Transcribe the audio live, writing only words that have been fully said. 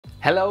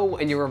Hello,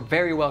 and you are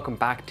very welcome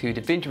back to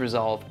Davinci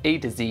Resolve A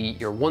to Z,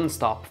 your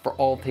one-stop for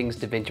all things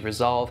Davinci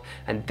Resolve.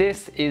 And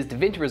this is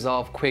Davinci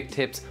Resolve Quick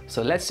Tips,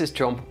 so let's just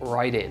jump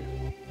right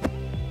in.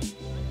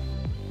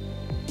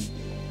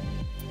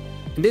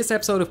 In this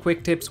episode of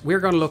Quick Tips, we're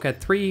going to look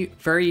at 3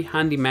 very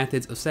handy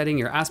methods of setting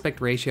your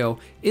aspect ratio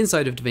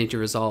inside of Davinci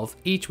Resolve,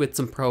 each with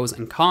some pros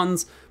and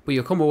cons, but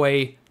you'll come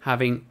away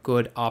having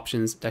good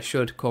options that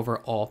should cover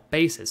all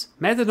bases.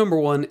 Method number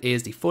 1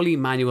 is the fully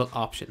manual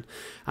option.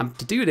 And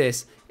to do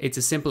this, it's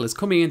as simple as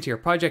coming into your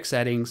project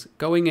settings,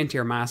 going into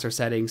your master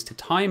settings to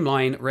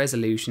timeline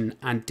resolution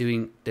and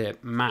doing the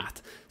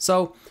math.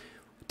 So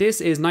this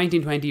is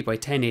 1920 by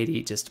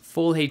 1080, just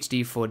full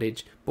HD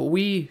footage, but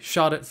we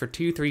shot it for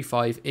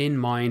 235 in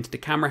mind. The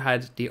camera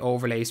had the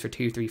overlays for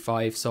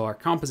 235, so our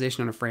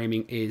composition and our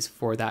framing is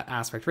for that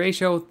aspect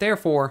ratio.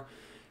 Therefore,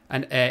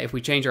 and if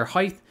we change our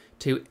height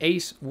to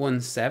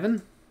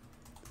 817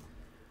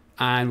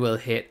 and we'll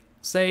hit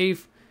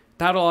save,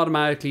 that'll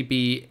automatically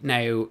be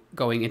now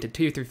going into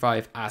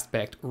 235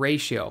 aspect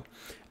ratio.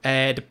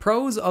 The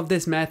pros of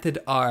this method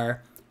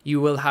are you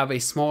will have a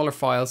smaller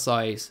file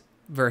size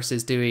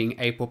versus doing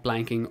output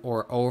blanking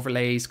or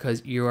overlays,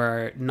 because you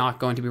are not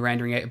going to be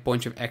rendering out a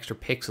bunch of extra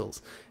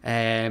pixels.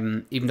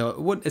 Even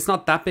though it's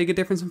not that big a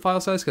difference in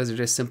file size because they're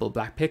just simple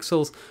black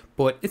pixels,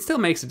 but it still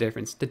makes a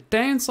difference. The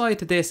downside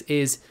to this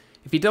is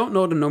if you don't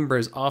know the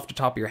numbers off the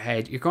top of your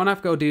head, you're going to have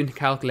to go doing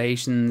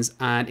calculations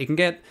and it can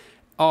get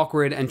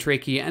awkward and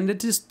tricky, and it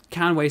just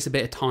can waste a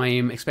bit of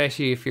time,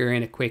 especially if you're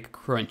in a quick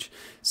crunch.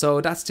 So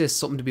that's just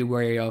something to be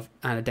wary of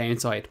and a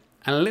downside.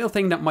 And a little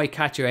thing that might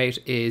catch you out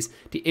is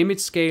the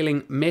image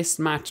scaling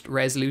mismatched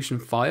resolution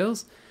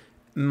files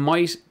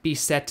might be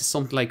set to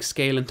something like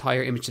scale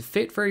entire image to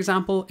fit, for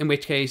example, in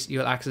which case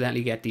you'll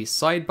accidentally get these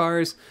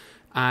sidebars.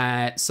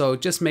 So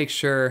just make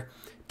sure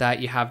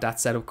that you have that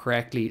set up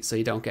correctly so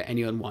you don't get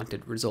any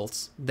unwanted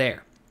results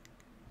there.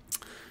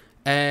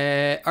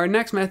 Our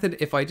next method,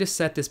 if I just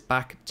set this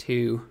back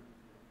to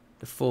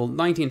the full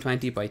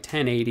 1920 by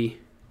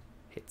 1080,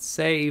 hit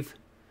save.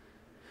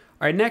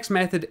 Our next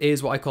method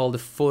is what I call the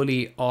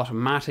fully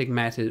automatic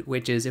method,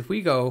 which is if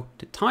we go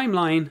to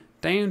timeline,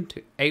 down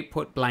to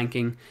output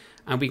blanking,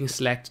 and we can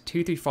select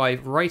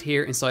 235 right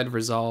here inside of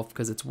Resolve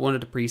because it's one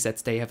of the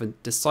presets they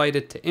haven't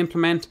decided to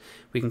implement.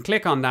 We can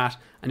click on that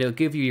and it'll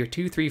give you your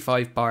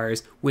 235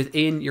 bars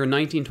within your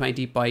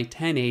 1920 by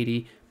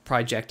 1080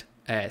 project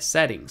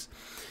settings.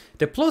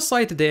 The plus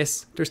side to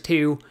this, there's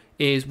 2,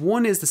 is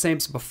one is the same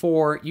as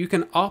before. You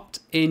can opt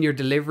in your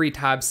delivery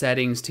tab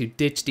settings to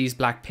ditch these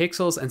black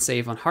pixels and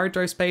save on hard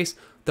drive space,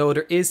 though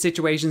there is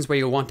situations where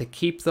you'll want to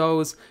keep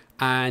those,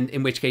 and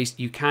in which case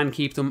you can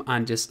keep them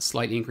and just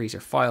slightly increase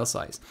your file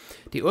size.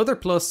 The other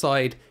plus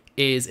side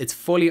is it's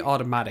fully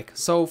automatic.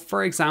 So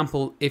for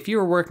example, if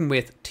you're working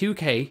with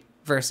 2K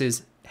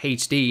versus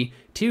HD,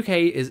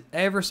 2K is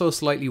ever so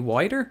slightly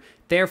wider,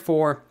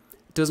 therefore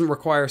it doesn't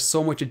require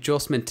so much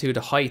adjustment to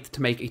the height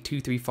to make a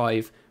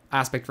 235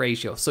 aspect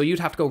ratio. So you'd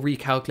have to go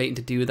recalculating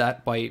to do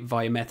that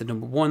via method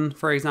number 1,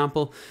 for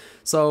example.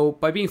 So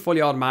by being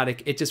fully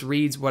automatic, it just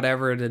reads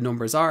whatever the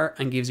numbers are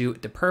and gives you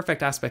the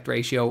perfect aspect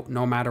ratio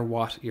no matter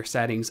what your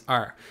settings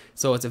are.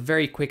 So it's a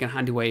very quick and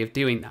handy way of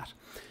doing that.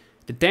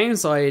 The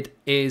downside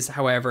is,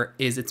 however,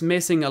 is it's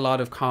missing a lot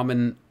of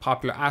common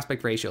popular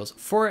aspect ratios.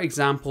 For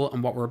example,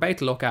 and what we're about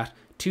to look at,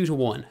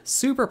 2:1.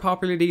 Super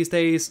popular these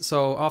days.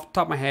 So off the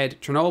top of my head,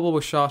 Chernobyl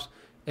was shot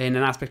in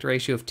an aspect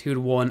ratio of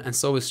 2:1, and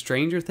so is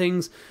Stranger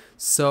Things.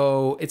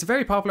 So it's a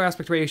very popular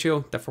aspect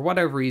ratio that for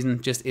whatever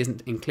reason just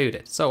isn't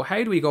included. So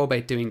how do we go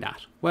about doing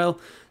that? Well,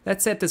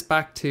 let's set this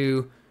back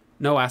to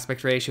no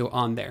aspect ratio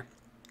on there.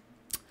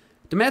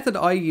 The method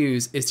I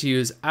use is to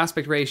use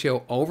aspect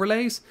ratio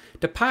overlays.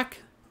 The pack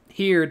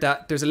here,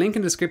 that there's a link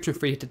in the description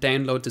for you to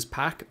download this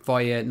pack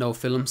via No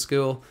Film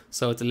School.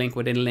 So it's a link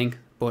within a link,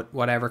 but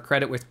whatever,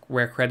 credit with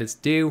where credit's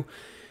due,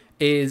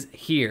 is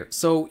here.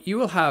 So you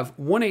will have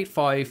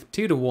 185,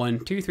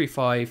 2:1,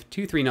 235,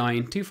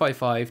 239,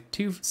 255,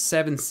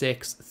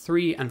 276,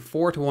 3 and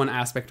 4:1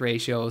 aspect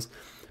ratios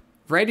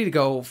ready to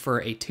go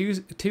for a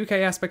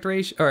 2K aspect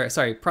ratio, or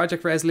sorry,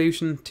 project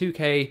resolution,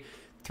 2K,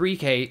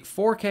 3K,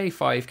 4K,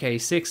 5K,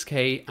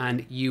 6K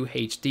and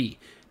UHD.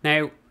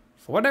 Now,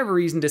 for whatever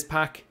reason, this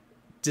pack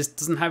just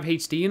doesn't have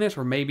HD in it,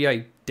 or maybe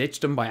I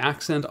ditched them by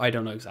accident. I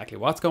don't know exactly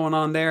what's going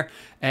on there,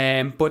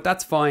 but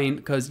that's fine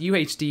because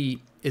UHD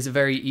is a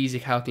very easy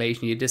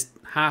calculation. You just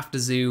have to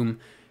zoom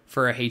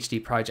for a HD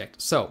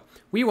project. So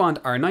we want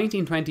our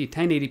 1920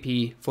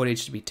 1080p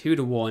footage to be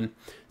 2:1.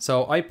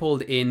 So I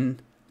pulled in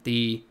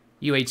the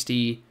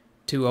UHD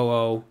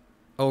 200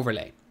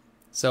 overlay.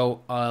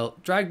 So I'll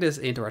drag this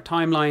into our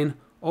timeline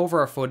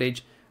over our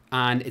footage,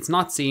 and it's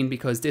not seen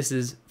because this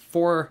is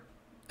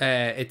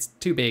it's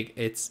too big.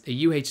 It's a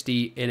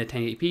UHD in a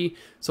 1080p.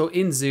 So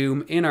in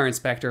zoom, in our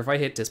inspector, if I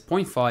hit this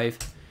 0.5,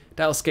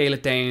 that'll scale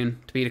it down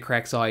to be the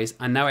correct size,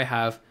 and now I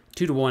have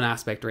 2:1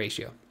 aspect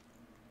ratio.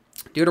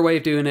 The other way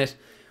of doing it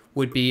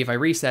would be, if I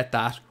reset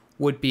that,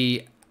 would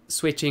be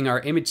switching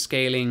our image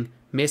scaling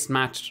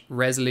mismatched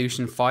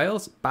resolution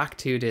files back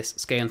to this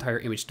scale entire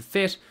image to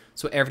fit.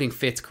 so everything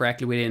fits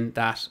correctly within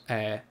that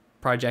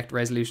project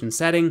resolution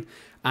setting.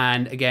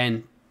 And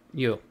again,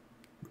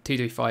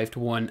 235 to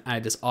 1, and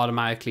it just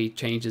automatically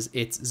changes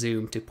its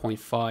zoom to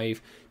 0.5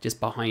 just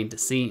behind the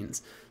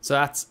scenes. So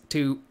that's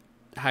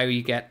how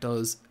you get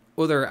those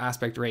other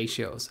aspect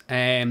ratios.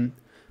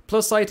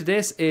 Plus side to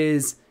this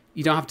is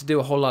you don't have to do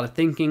a whole lot of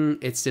thinking.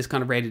 It's just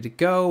kind of ready to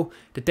go.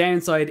 The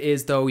downside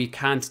is, though, you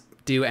can't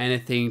do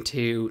anything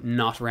to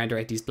not render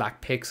out these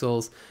black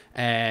pixels,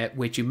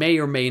 which you may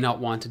or may not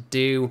want to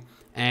do.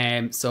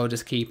 So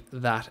just keep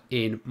that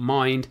in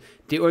mind.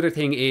 The other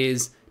thing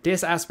is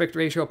this aspect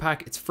ratio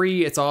pack. It's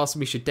free, it's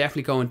awesome. You should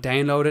definitely go and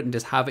download it and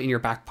just have it in your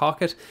back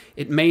pocket.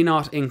 It may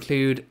not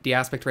include the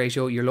aspect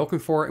ratio you're looking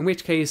for, in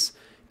which case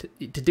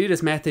to do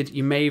this method,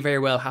 you may very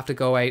well have to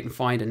go out and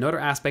find another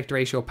aspect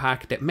ratio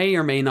pack that may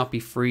or may not be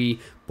free,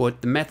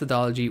 but the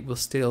methodology will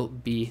still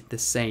be the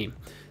same.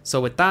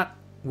 So with that,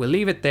 we'll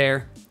leave it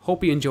there.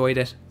 Hope you enjoyed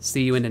it.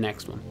 See you in the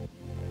next one.